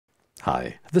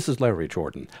Hi, this is Larry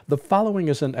Jordan. The following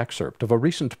is an excerpt of a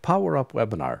recent Power Up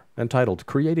webinar entitled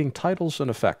Creating Titles and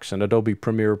Effects in Adobe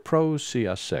Premiere Pro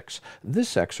CS6.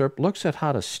 This excerpt looks at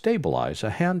how to stabilize a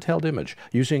handheld image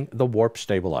using the Warp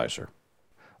Stabilizer.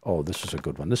 Oh, this is a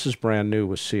good one. This is brand new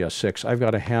with CS6. I've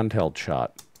got a handheld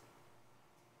shot.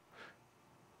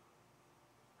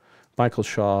 Michael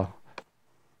Shaw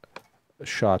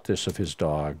shot this of his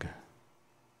dog.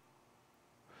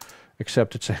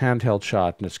 Except it's a handheld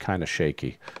shot and it's kind of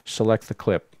shaky. Select the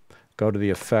clip. Go to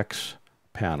the Effects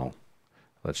panel.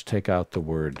 Let's take out the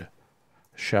word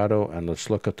Shadow and let's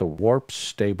look at the Warp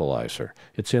Stabilizer.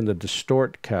 It's in the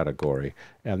Distort category,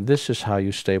 and this is how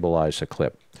you stabilize a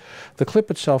clip. The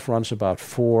clip itself runs about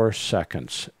 4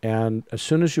 seconds, and as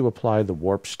soon as you apply the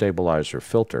Warp Stabilizer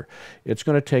filter, it's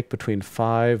going to take between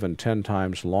 5 and 10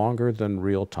 times longer than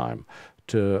real time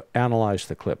to analyze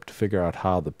the clip, to figure out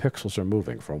how the pixels are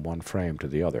moving from one frame to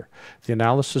the other. The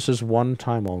analysis is one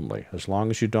time only. As long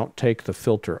as you don't take the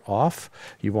filter off,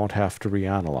 you won't have to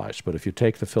reanalyze. But if you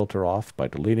take the filter off by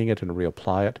deleting it and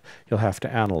reapply it, you'll have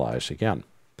to analyze again.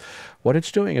 What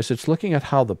it's doing is it's looking at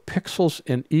how the pixels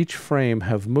in each frame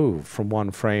have moved from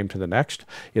one frame to the next.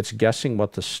 It's guessing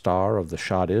what the star of the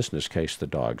shot is, in this case the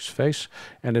dog's face,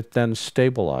 and it then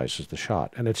stabilizes the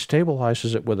shot. And it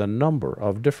stabilizes it with a number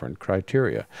of different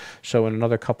criteria. So in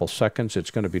another couple seconds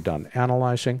it's going to be done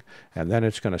analyzing, and then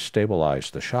it's going to stabilize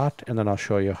the shot, and then I'll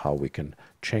show you how we can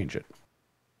change it.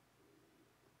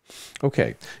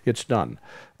 Okay, it's done.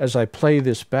 As I play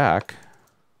this back,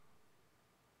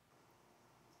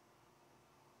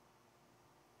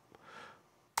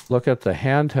 look at the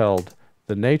handheld.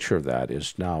 The nature of that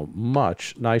is now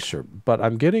much nicer, but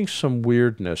I'm getting some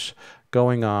weirdness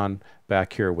going on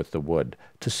back here with the wood.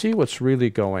 To see what's really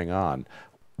going on,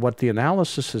 what the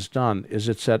analysis has done is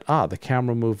it said, the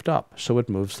camera moved up, so it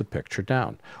moves the picture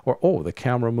down. Or, the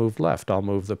camera moved left, I'll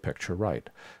move the picture right.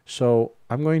 So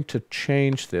I'm going to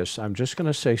change this. I'm just going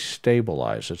to say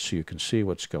stabilize it so you can see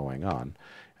what's going on.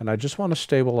 And I just want to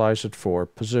stabilize it for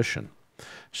position.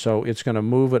 So it's going to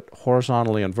move it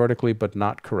horizontally and vertically, but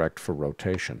not correct for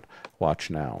rotation.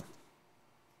 Watch now.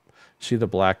 See the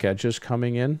black edges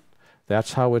coming in?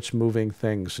 That's how it's moving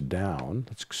things down.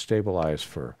 Let's stabilize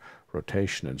for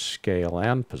rotation and scale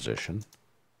and position.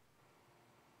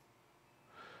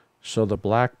 So the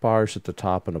black bars at the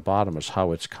top and the bottom is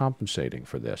how it's compensating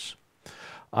for this.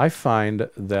 I find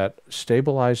that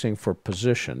stabilizing for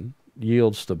position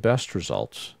yields the best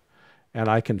results. And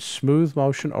I can smooth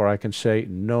motion, or I can say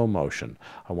no motion.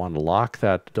 I want to lock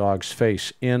that dog's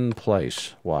face in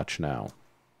place. Watch now.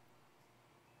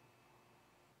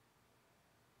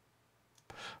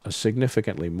 A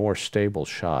significantly more stable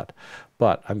shot,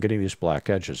 but I'm getting these black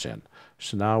edges in.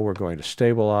 So now we're going to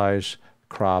stabilize,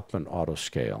 crop, and auto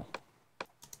scale.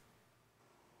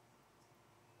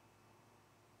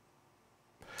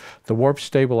 The Warp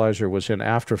Stabilizer was in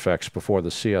After Effects before the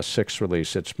CS6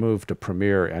 release. It's moved to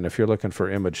Premiere, and if you're looking for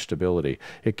image stability,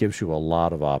 it gives you a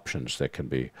lot of options that can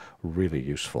be really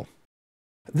useful.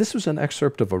 This was an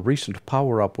excerpt of a recent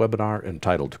Power Up webinar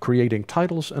entitled Creating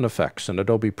Titles and Effects in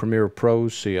Adobe Premiere Pro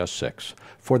CS6.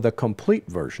 For the complete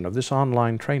version of this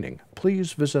online training,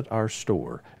 please visit our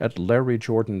store at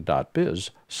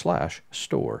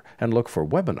larryjordan.biz/store and look for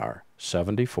Webinar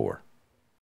 74.